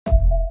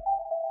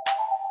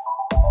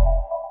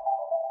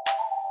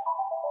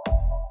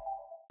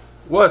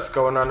What's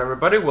going on,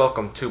 everybody?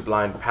 Welcome to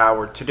Blind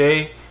Power.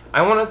 Today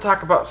I want to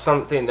talk about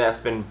something that's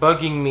been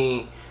bugging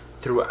me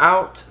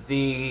throughout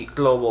the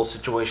global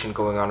situation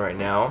going on right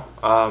now.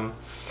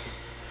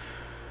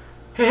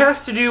 It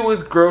has to do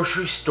with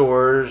grocery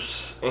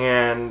stores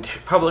and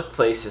public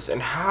places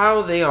and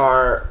how they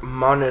are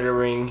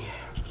monitoring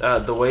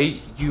the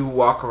way you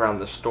walk around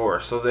the store.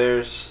 So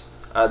there's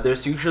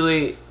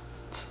usually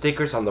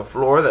stickers on the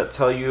floor that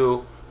tell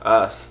you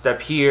step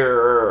here,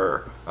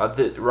 or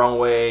the wrong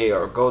way,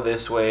 or go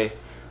this way.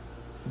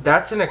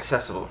 That's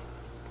inaccessible.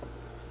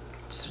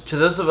 So to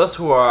those of us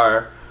who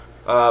are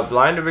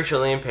blind or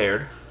visually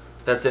impaired,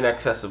 that's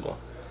inaccessible.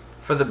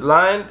 For the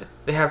blind,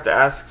 they have to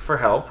ask for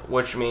help,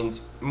 which means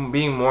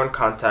being more in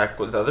contact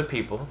with other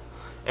people.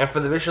 And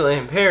for the visually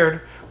impaired,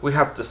 we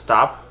have to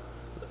stop,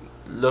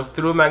 look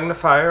through a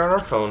magnifier on our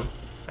phone,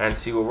 and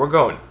see where we're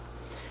going.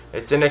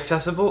 It's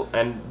inaccessible,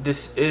 and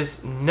this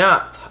is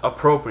not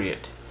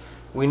appropriate.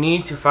 We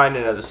need to find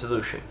another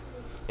solution.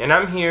 And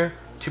I'm here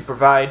to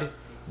provide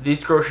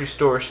these grocery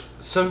stores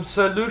some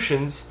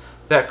solutions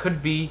that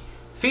could be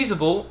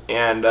feasible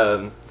and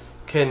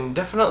can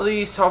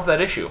definitely solve that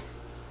issue.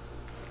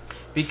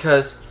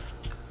 Because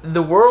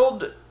the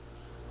world,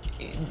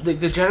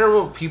 the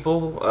general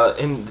people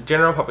in the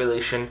general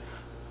population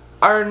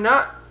are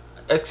not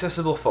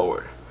accessible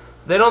forward.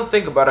 They don't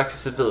think about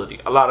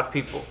accessibility, a lot of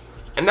people.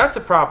 And that's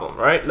a problem,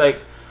 right? Like,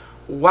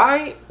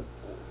 why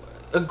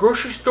a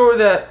grocery store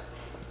that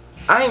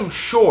I'm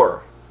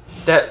sure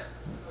that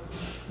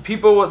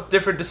people with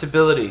different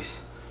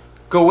disabilities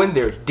go in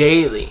there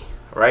daily,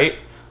 right?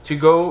 To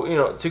go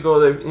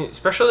there,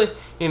 especially,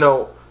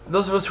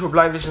 those of us who are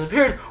blind, visually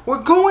impaired,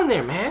 we're going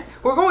there, man.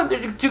 We're going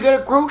there to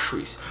get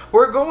groceries.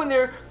 We're going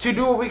there to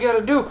do what we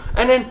gotta do.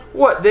 And then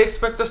what? They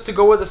expect us to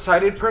go with a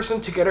sighted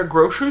person to get our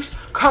groceries?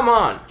 Come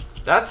on,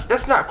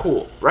 that's not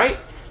cool, right?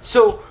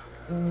 So,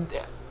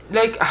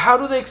 like, how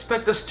do they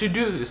expect us to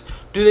do this?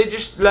 Do they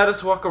just let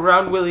us walk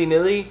around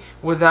willy-nilly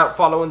without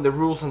following the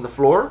rules on the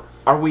floor?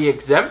 Are we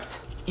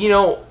exempt?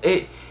 Even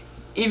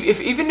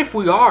if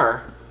we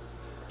are,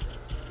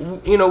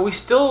 we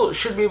still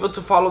should be able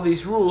to follow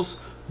these rules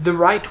the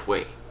right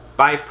way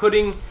by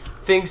putting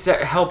things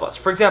that help us.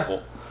 For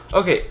example,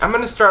 okay, I'm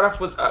going to start off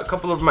with a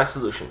couple of my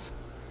solutions.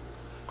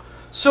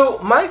 So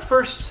my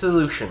first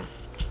solution,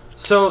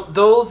 so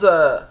those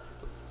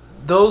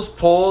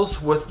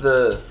poles with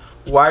the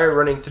wire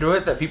running through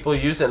it that people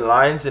use in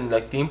lines in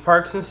like theme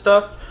parks and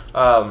stuff,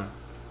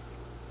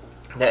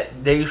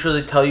 that they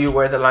usually tell you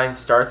where the line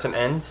starts and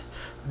ends.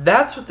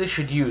 That's what they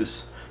should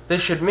use. They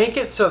should make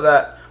it so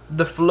that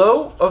the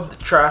flow of the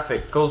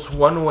traffic goes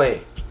one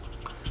way.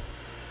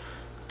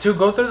 To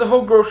go through the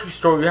whole grocery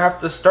store, you have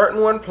to start in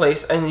one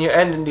place and you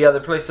end in the other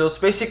place. So it's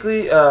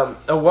basically a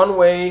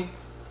one-way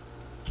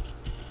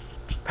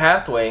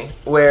pathway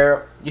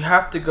where you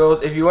have to go.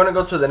 If you want to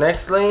go to the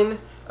next lane,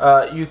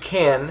 you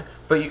can,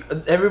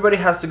 but everybody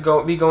has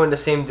to be going the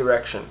same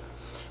direction.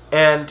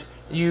 And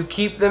you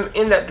keep them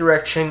in that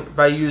direction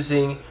by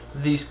using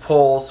these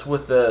poles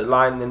with the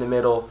line in the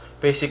middle,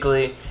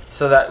 basically,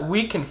 so that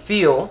we can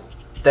feel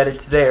that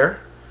it's there.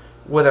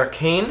 With our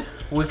cane,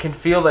 we can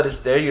feel that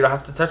it's there. You don't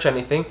have to touch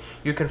anything.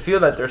 You can feel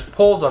that there's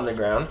poles on the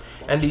ground,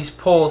 and these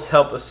poles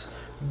help us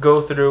go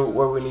through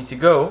where we need to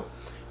go,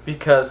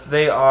 because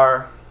they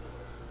are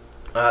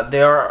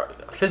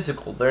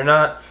physical. They're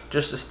not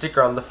just a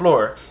sticker on the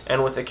floor.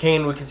 And with the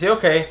cane, we can say,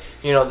 okay,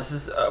 this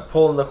is a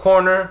pole in the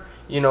corner.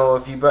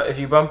 If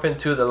you bump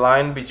into the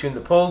line between the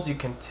poles, you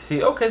can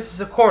see, okay, this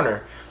is a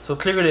corner, so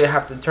clearly I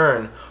have to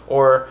turn.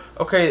 Or,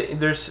 okay,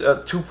 there's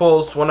two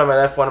poles, one on my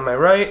left, one on my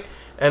right,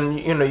 and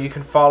you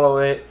can follow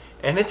it,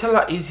 and it's a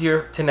lot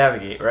easier to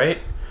navigate, right?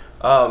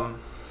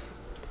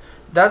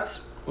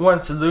 That's one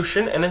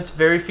solution, and it's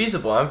very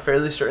feasible. I'm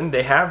fairly certain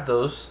they have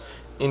those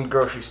in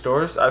grocery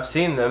stores. I've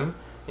seen them.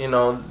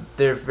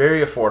 They're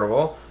very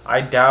affordable. I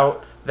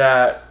doubt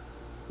that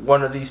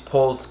one of these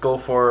poles go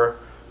for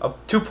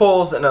two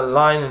poles and a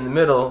line in the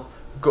middle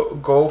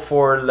go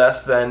for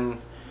less than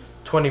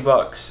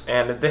 $20.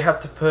 And if they have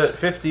to put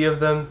 50 of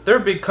them, they're a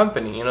big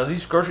company.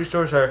 These grocery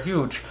stores are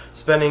huge.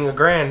 Spending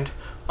 $1,000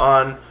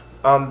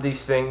 on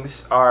these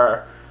things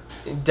are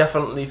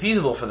definitely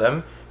feasible for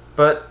them.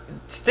 But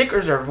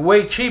stickers are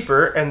way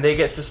cheaper, and they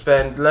get to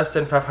spend less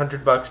than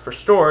 $500 per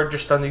store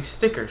just on these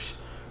stickers.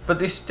 But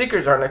these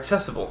stickers aren't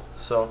accessible.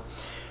 So,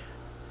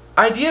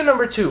 idea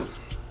number 2.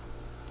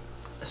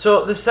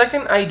 So the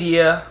second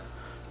idea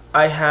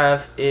I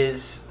have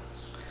is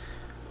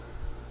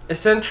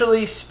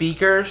essentially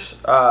speakers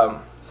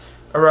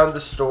around the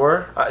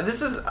store.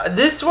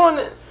 This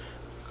one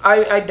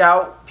I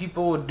doubt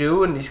people would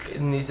do in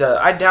these.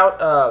 I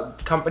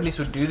doubt companies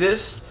would do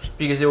this,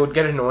 because it would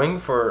get annoying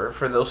for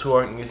those who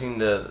aren't using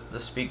the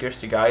speakers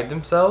to guide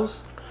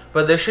themselves.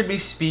 But there should be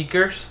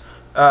speakers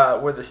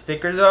where the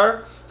stickers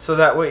are, so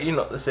that way,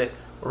 let's say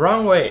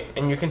wrong way,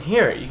 and you can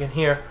hear it. You can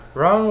hear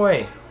wrong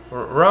way,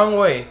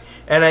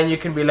 and then you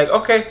can be like,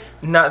 okay,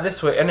 not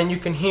this way, and then you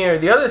can hear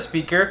the other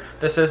speaker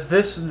that says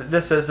this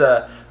says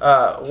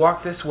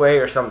walk this way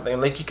or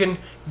something. Like, you can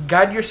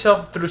guide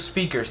yourself through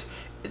speakers.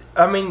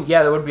 I mean,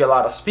 yeah, there would be a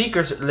lot of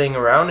speakers laying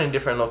around in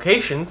different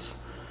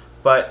locations,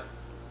 but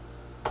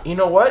you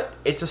know what?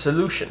 It's a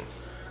solution.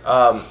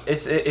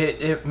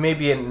 It may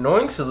be an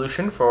annoying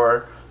solution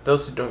for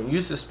those who don't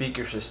use the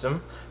speaker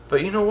system,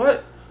 but you know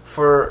what?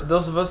 For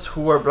those of us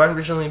who are blind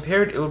visually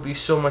impaired, it would be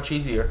so much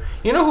easier.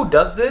 You know who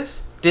does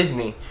this?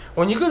 Disney.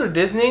 When you go to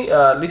Disney,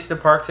 at least the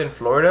parks in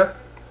Florida,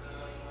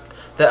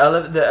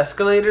 the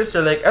escalators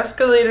are like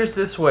escalators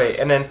this way,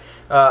 and then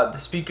the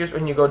speakers,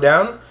 when you go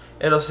down,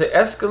 it'll say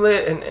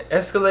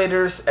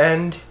escalators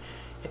end,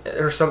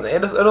 or something.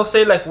 It'll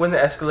say like when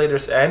the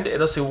escalators end,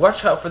 it'll say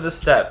watch out for the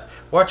step,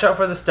 watch out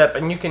for the step,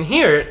 and you can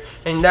hear it,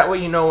 and that way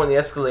you know when the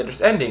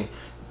escalator's ending.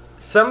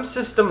 Some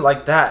system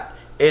like that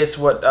is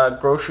what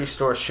grocery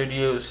stores should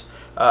use,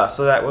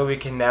 so that way we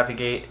can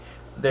navigate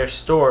their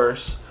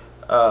stores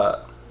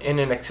in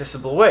an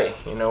accessible way,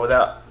 you know,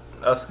 without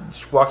us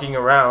walking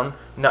around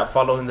not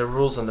following the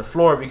rules on the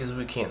floor because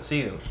we can't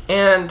see them.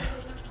 And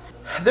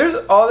there's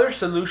other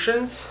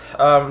solutions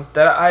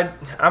that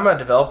I'm a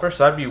developer,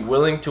 so I'd be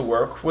willing to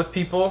work with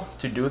people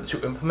to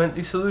implement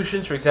these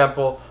solutions. For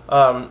example,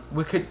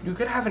 you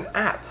could have an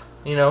app,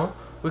 you know.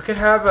 We could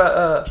have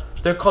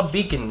they're called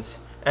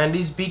beacons, and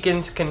these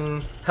beacons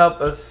can help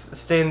us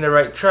stay in the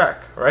right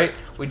track, right?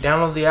 We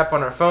download the app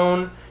on our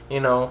phone, you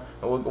know,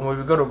 when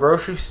we go to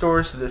grocery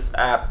stores, this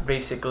app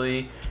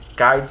basically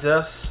guides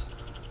us.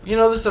 You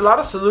know, there's a lot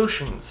of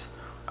solutions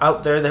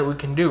out there that we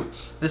can do.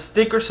 The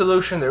sticker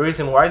solution, the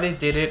reason why they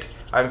did it,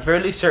 I'm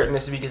fairly certain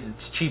is because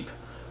it's cheap,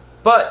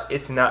 but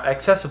it's not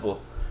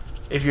accessible.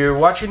 If you're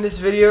watching this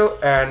video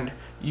and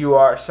you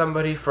are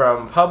somebody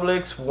from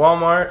Publix,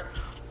 Walmart,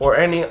 or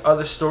any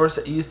other stores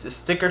that use the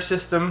sticker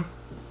system,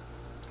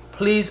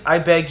 please, I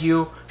beg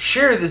you,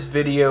 share this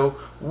video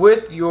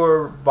with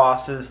your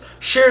bosses,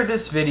 share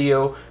this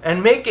video,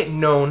 and make it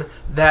known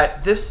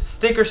that this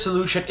sticker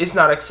solution is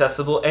not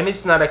accessible and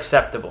it's not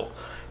acceptable.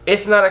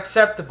 It's not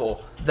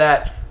acceptable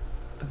that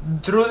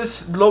through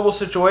this global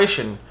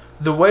situation,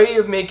 the way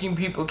of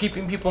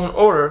keeping people in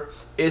order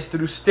is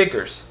through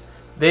stickers.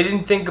 They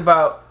didn't think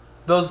about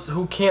those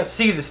who can't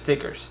see the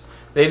stickers.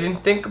 They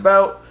didn't think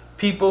about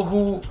people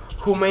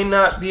who may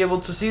not be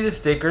able to see the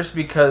stickers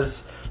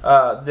because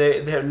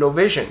they have low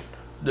vision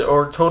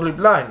or totally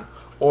blind.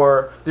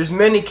 Or there's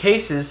many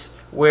cases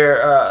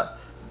where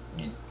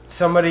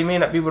somebody may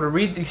not be able to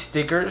read these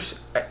stickers,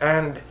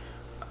 and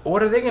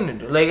what are they gonna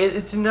do? Like,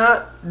 it's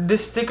not,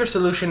 this sticker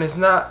solution is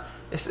not,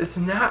 it's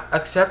not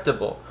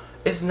acceptable.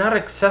 It's not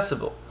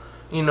accessible.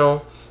 You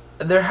know,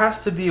 there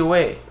has to be a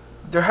way.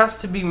 There has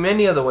to be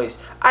many other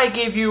ways. I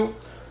gave you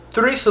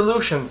 3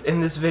 solutions in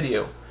this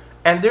video,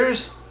 and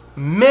there's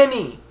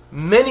many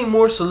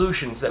more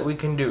solutions that we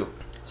can do.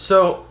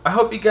 So I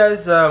hope you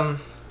guys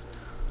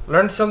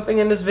learned something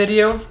in this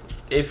video.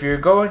 If you're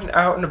going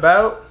out and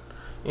about,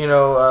 you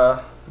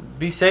know,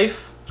 be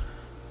safe,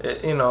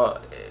 you know.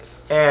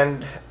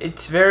 And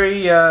it's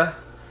the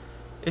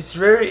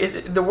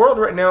world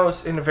right now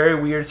is in a very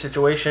weird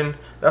situation.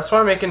 That's why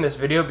I'm making this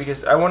video,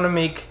 because I want to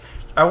make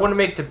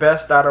the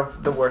best out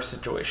of the worst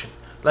situation.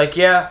 Like,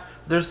 yeah,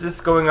 there's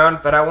this going on,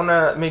 but I want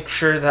to make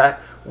sure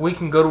that we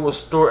can go to a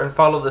store and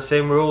follow the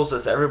same rules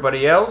as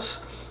everybody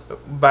else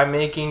by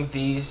making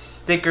these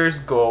stickers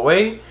go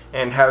away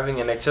and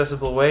having an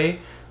accessible way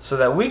so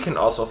that we can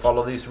also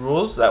follow these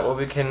rules. That way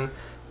we can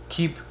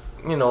keep,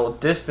 you know,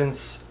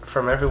 distance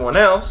from everyone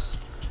else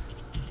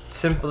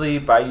simply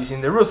by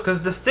using the rules,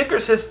 because the sticker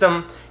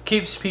system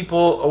keeps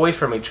people away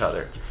from each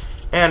other,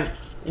 and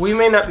we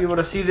may not be able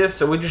to see this,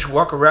 so we just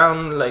walk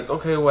around like,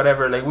 okay,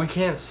 whatever, like we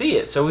can't see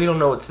it, so we don't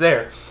know it's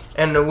there,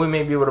 and we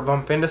may be able to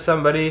bump into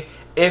somebody.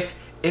 If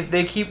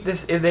they take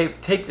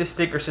this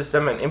sticker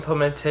system and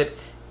implement it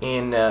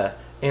in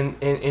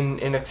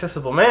an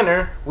accessible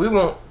manner, we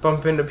won't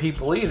bump into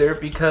people either,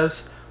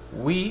 because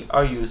we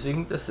are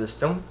using the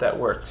system that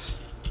works,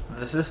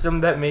 the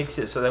system that makes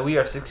it so that we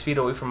are 6 feet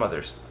away from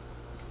others.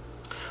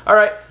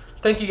 Alright,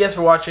 thank you guys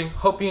for watching.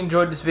 Hope you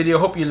enjoyed this video.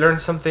 Hope you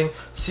learned something.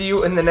 See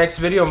you in the next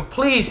video. And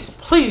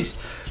please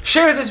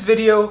share this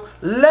video.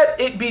 Let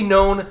it be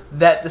known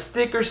that the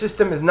sticker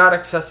system is not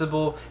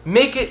accessible.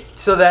 Make it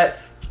so that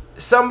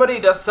somebody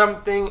does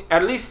something.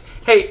 At least,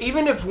 hey,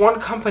 even if one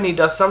company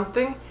does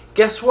something,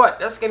 guess what?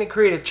 That's going to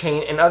create a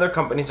chain, and other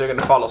companies are going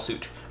to follow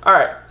suit.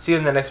 Alright, see you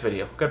in the next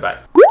video. Goodbye.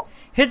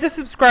 Hit the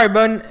subscribe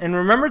button, and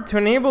remember to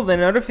enable the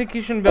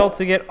notification bell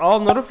to get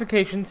all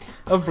notifications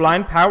of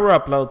blind power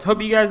uploads.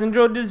 Hope you guys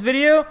enjoyed this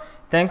video.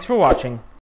 Thanks for watching.